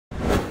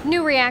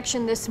New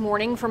reaction this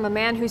morning from a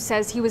man who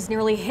says he was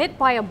nearly hit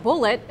by a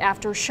bullet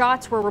after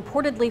shots were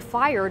reportedly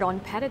fired on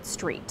Pettit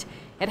Street.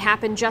 It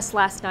happened just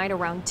last night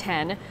around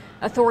 10.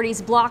 Authorities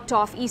blocked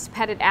off East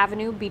Pettit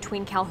Avenue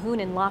between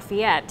Calhoun and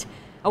Lafayette.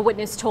 A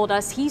witness told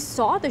us he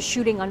saw the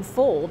shooting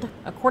unfold.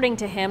 According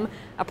to him,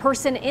 a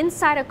person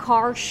inside a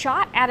car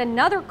shot at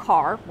another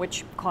car,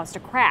 which caused a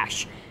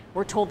crash.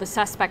 We're told the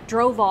suspect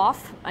drove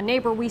off. A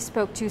neighbor we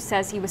spoke to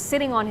says he was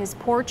sitting on his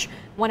porch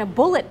when a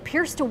bullet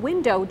pierced a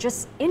window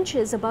just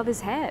inches above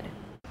his head.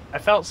 I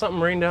felt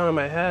something rain down on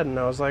my head and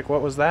I was like,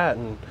 what was that?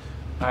 And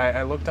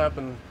I looked up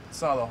and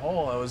saw the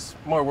hole. I was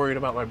more worried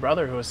about my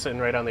brother who was sitting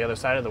right on the other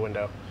side of the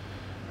window.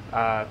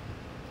 I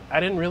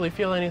didn't really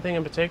feel anything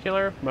in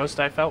particular. Most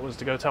I felt was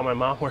to go tell my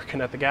mom working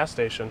at the gas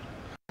station.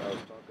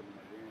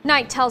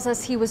 Knight tells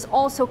us he was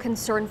also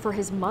concerned for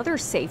his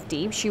mother's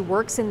safety. She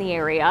works in the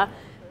area.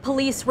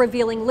 Police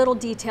revealing little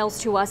details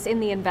to us in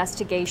the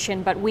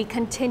investigation, but we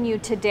continue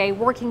today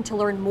working to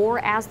learn more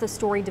as the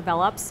story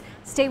develops.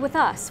 Stay with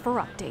us for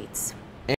updates.